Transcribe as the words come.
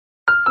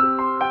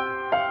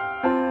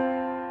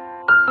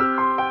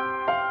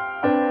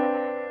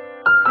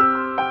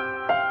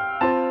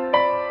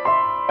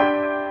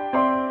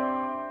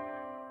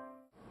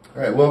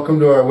Alright, welcome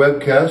to our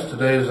webcast.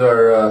 Today is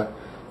our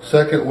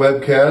second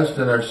webcast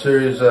in our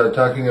series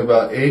talking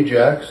about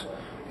Ajax,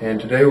 and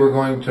today we're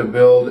going to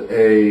build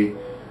a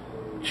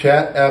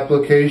chat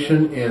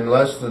application in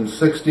less than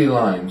 60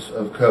 lines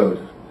of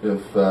code,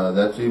 if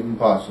that's even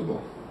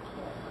possible.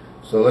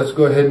 So let's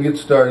go ahead and get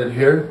started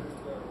here.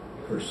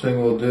 First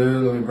thing we'll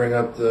do, let me bring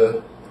up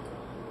the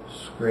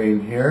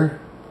screen here.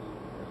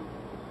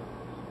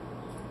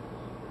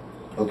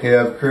 Okay,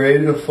 I've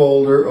created a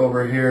folder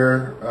over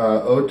here,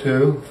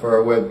 02, for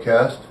our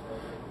webcast,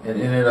 and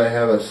in it I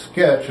have a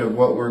sketch of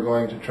what we're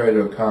going to try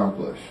to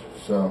accomplish.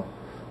 So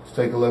let's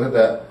take a look at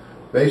that.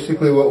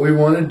 Basically what we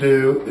want to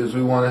do is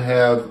we want to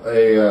have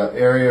a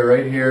area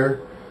right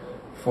here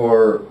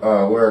for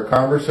where a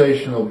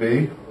conversation will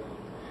be,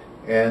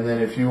 and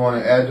then if you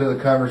want to add to the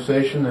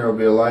conversation, there will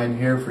be a line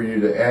here for you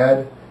to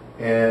add,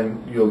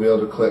 and you'll be able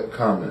to click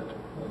comment.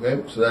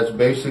 Okay, so that's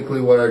basically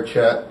what our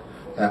chat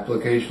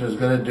application is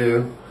going to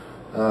do.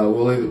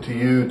 We'll leave it to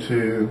you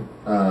to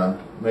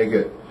make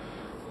it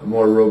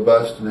more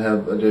robust and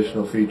have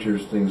additional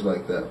features, things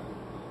like that.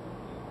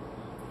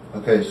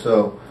 Okay,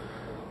 so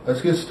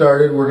let's get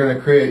started. We're going to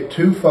create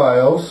two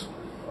files.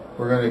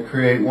 We're going to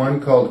create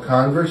one called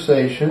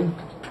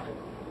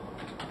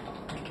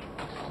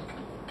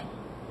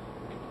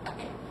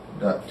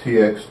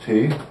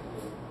conversation.txt,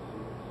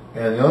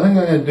 and the only thing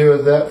I'm going to do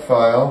with that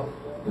file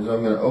is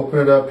I'm going to open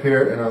it up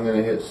here and I'm going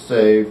to hit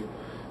save.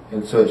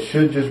 And so it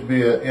should just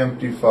be an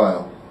empty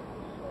file.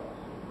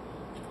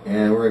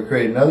 And we're going to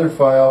create another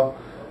file,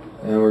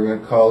 and we're going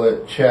to call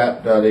it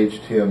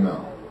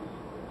chat.html.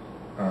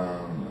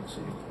 Let's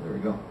see, there we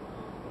go.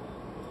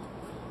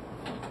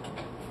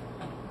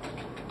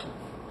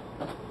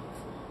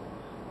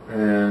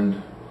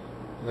 And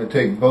I'm going to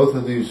take both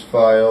of these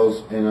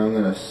files and I'm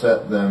going to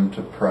set them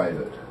to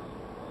private.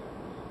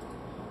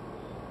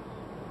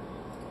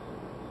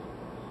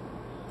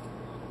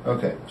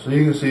 Okay, so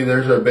you can see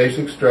there's our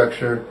basic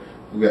structure.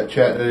 We've got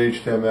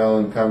chat.html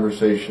and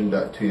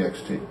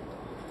conversation.txt.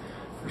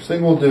 First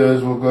thing we'll do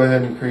is we'll go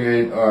ahead and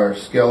create our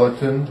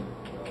skeleton,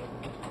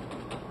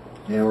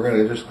 and we're going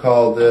to just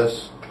call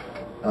this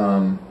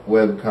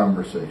web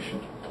conversation.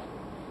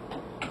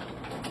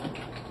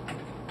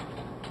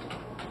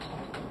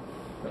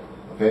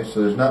 Okay,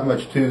 so there's not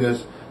much to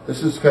this.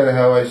 This is kind of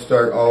how I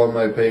start all of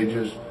my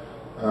pages.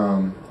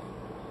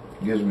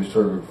 It gives me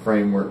sort of a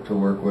framework to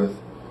work with.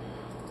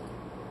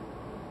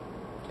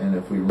 And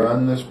if we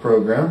run this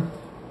program,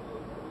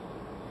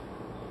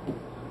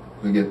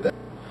 we get that.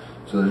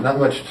 So there's not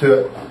much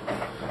to it.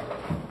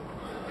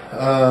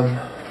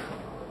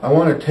 I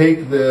want to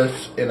take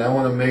this and I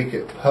want to make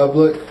it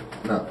public,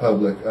 not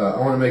public, I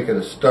want to make it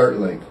a start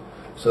link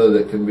so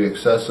that it can be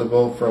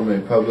accessible from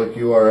a public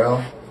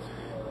URL.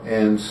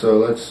 And so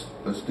let's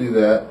do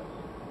that.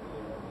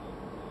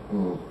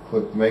 We'll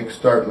click make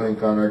start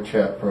link on our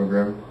chat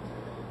program.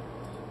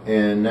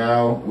 And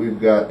now we've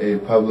got a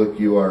public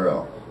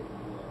URL.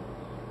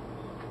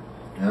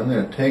 And I'm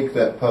going to take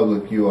that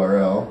public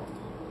URL,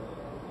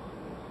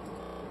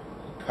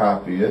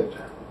 copy it,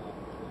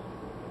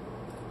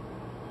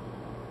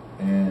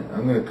 and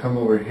I'm going to come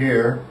over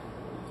here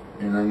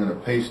and I'm going to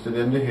paste it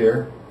into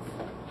here,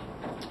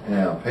 and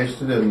I'll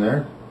paste it in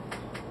there.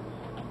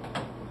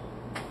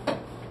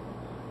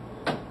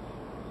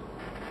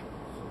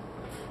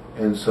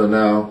 And so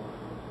now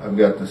I've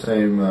got the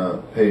same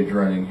page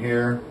running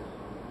here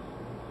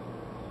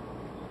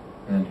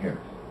and here.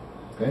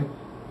 Okay?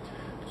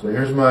 So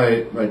here's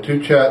my two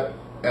chat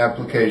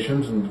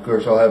applications, and of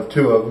course I'll have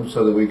two of them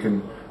so that we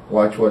can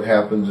watch what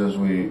happens as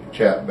we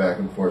chat back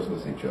and forth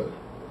with each other.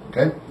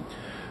 Okay?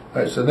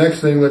 Alright, so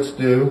next thing let's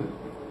do,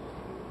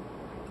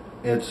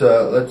 let's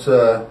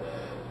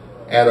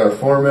add our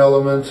form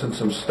elements and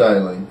some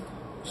styling.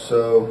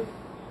 So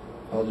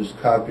I'll just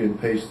copy and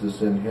paste this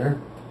in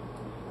here.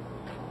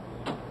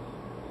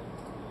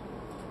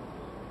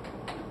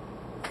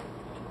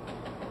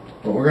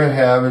 What we're going to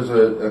have is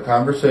a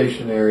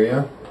conversation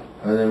area,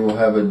 and then we'll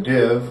have a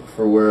div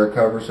for where our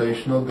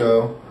conversation will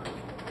go,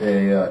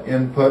 a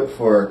input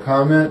for a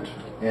comment,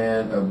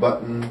 and a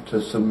button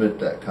to submit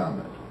that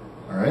comment.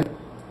 Alright?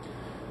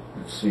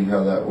 Let's see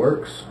how that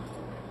works.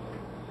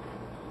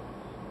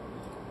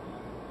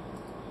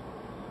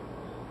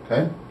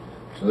 Okay?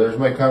 So there's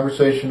my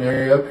conversation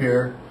area up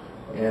here,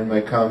 and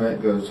my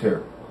comment goes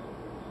here.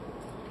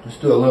 Let's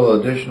do a little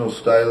additional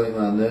styling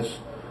on this.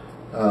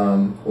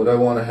 What I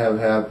want to have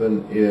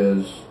happen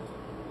is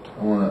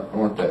I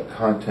want that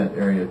content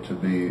area to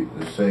be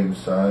the same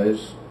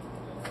size,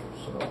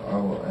 so I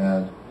will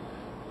add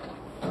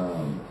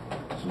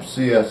some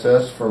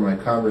CSS for my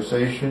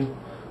conversation.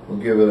 We'll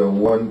give it a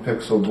 1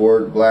 pixel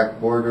black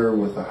border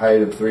with a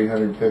height of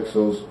 300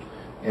 pixels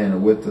and a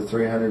width of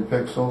 300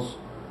 pixels,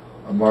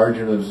 a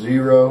margin of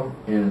 0,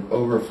 and an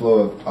overflow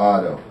of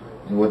auto.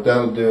 And what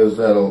that'll do is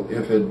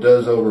if it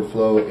does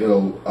overflow,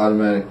 it'll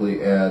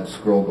automatically add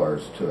scroll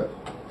bars to it.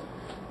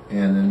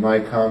 And then my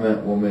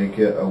comment will make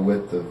it a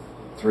width of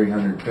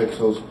 300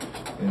 pixels,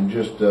 and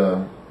just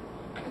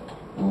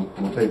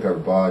we'll take our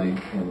body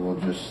and we'll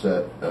just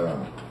set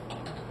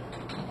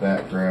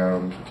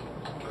background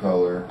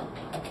color,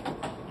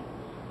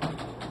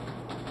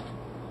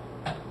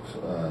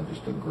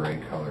 just a gray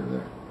color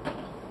there.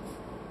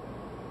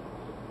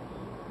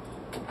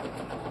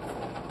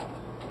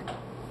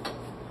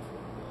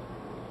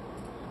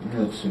 And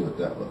let's see what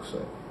that looks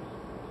like.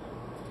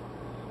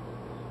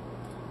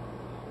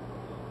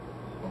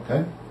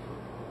 Okay.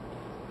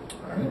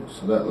 Alright,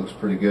 so that looks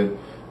pretty good.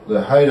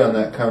 The height on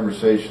that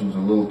conversation is a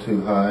little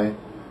too high.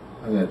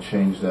 I'm going to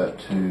change that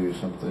to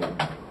something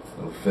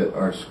that'll fit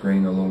our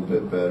screen a little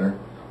bit better.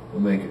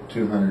 We'll make it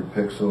 200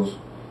 pixels.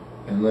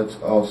 And let's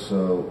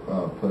also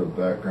put a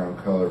background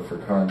color for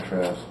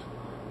contrast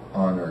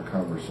on our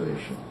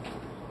conversation.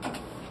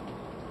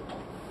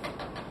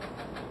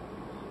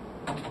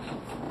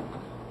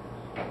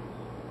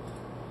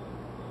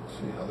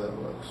 See how that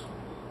looks.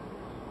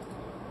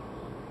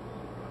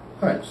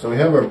 Alright, so we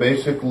have our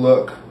basic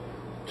look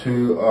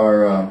to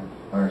our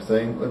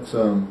thing. Let's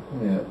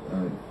yeah,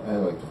 I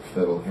like the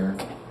fiddle here.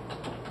 Just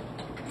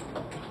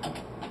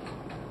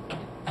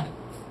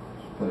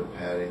put a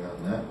padding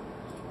on that.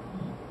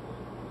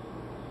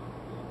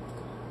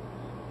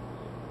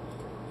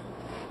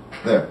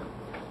 There.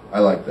 I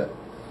like that.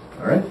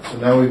 Alright, so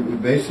now we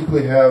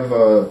basically have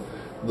the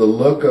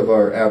look of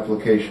our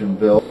application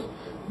built.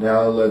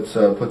 Now let's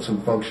put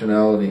some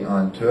functionality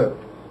onto it.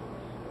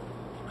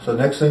 So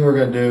next thing we're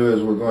going to do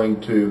is we're going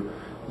to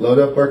load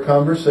up our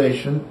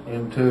conversation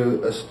into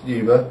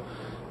Estiva.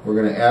 We're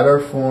going to add our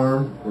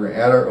form, we're going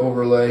to add our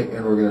overlay,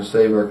 and we're going to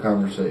save our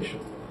conversation.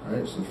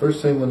 Alright, so the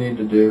first thing we'll need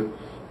to do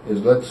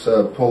is let's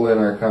pull in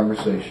our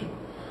conversation.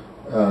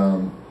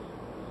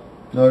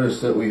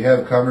 Notice that we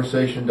have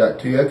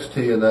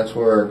conversation.txt, and that's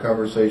where our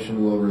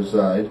conversation will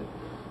reside.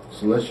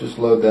 So let's just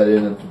load that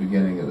in at the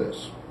beginning of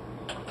this.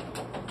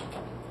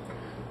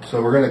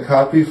 So we're going to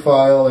copy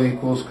file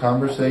equals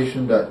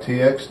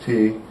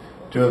conversation.txt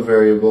to a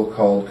variable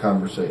called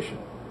conversation.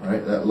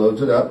 Alright, that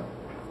loads it up.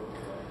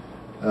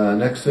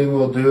 Next thing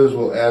we'll do is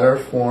we'll add our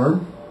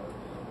form.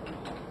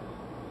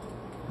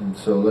 And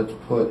so let's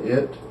put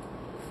it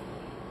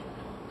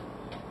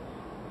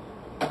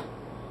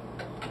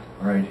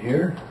right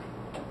here.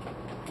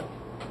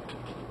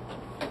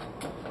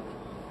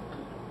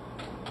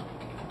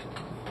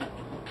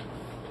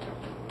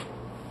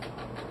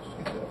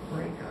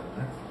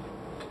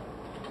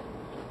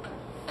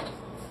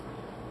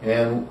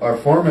 And our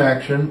form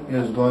action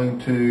is going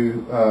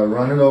to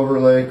run an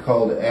overlay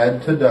called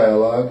add to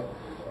dialog,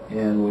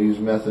 and we'll use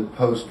method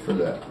post for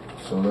that.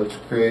 So let's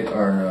create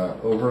our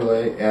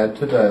overlay add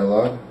to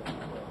dialog.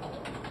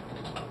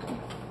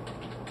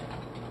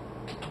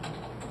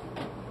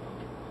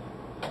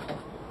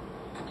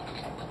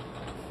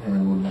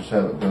 And we'll just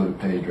have it go to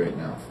page right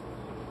now.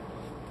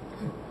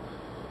 Okay.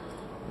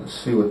 Let's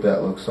see what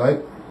that looks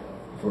like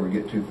before we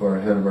get too far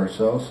ahead of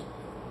ourselves.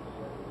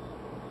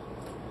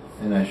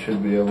 And I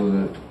should be able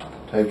to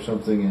type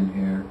something in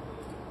here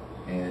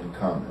and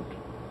comment.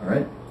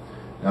 Alright?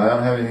 Now I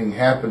don't have anything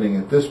happening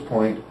at this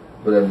point,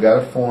 but I've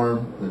got a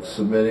form that's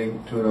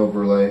submitting to an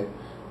overlay,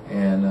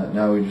 and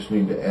now we just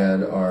need to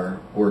add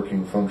our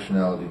working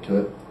functionality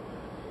to it.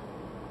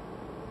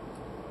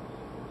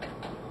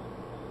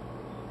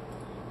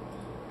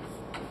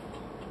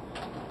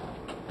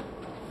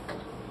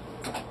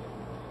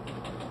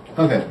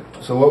 Okay,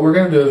 so what we're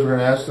going to do is we're going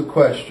to ask the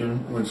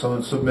question when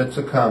someone submits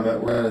a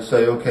comment. We're going to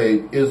say,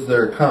 okay, is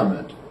there a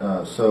comment?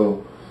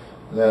 So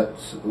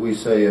that's, we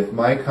say if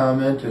my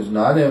comment is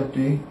not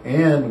empty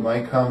and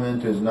my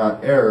comment is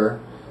not error,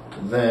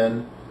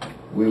 then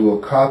we will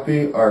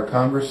copy our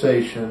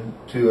conversation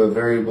to a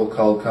variable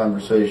called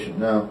conversation.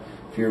 Now,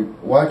 if you're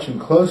watching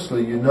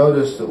closely, you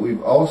notice that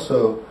we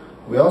also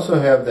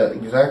have that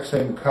exact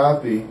same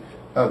copy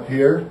up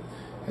here,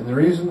 and the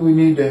reason we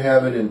need to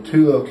have it in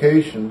two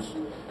locations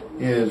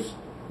is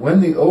when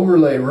the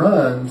overlay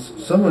runs,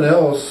 someone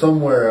else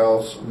somewhere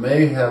else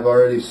may have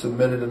already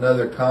submitted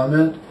another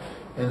comment,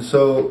 and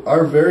so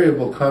our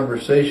variable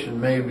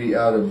conversation may be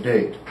out of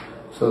date.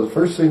 So the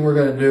first thing we're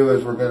going to do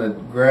is we're going to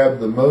grab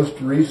the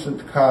most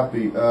recent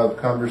copy of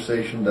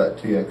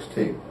conversation.txt,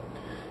 and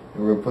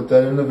we're going to put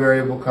that in the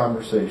variable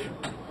conversation.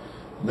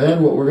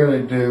 Then what we're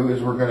going to do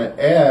is we're going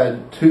to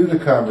add to the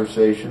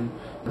conversation,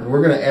 and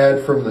we're going to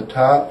add from the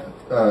top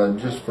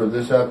just for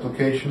this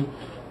application.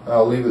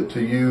 I'll leave it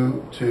to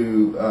you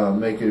to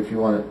make it if you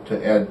want it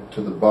to add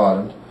to the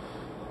bottom.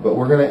 But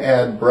we're going to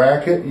add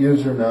bracket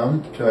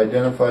usernum to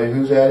identify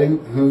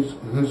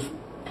who's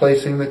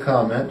placing the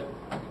comment,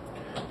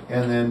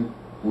 and then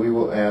we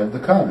will add the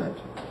comment,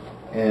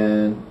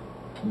 and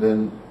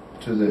then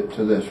to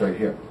this right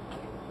here.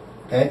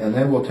 Okay, and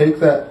then we'll take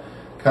that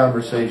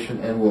conversation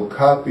and we'll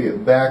copy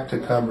it back to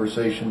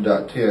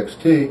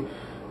conversation.txt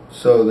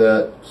so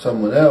that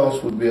someone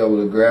else would be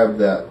able to grab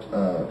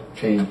that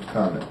changed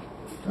comment.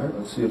 All right,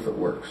 let's see if it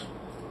works.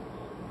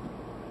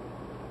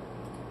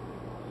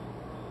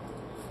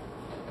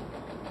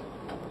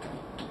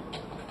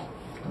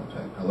 I'll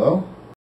type hello.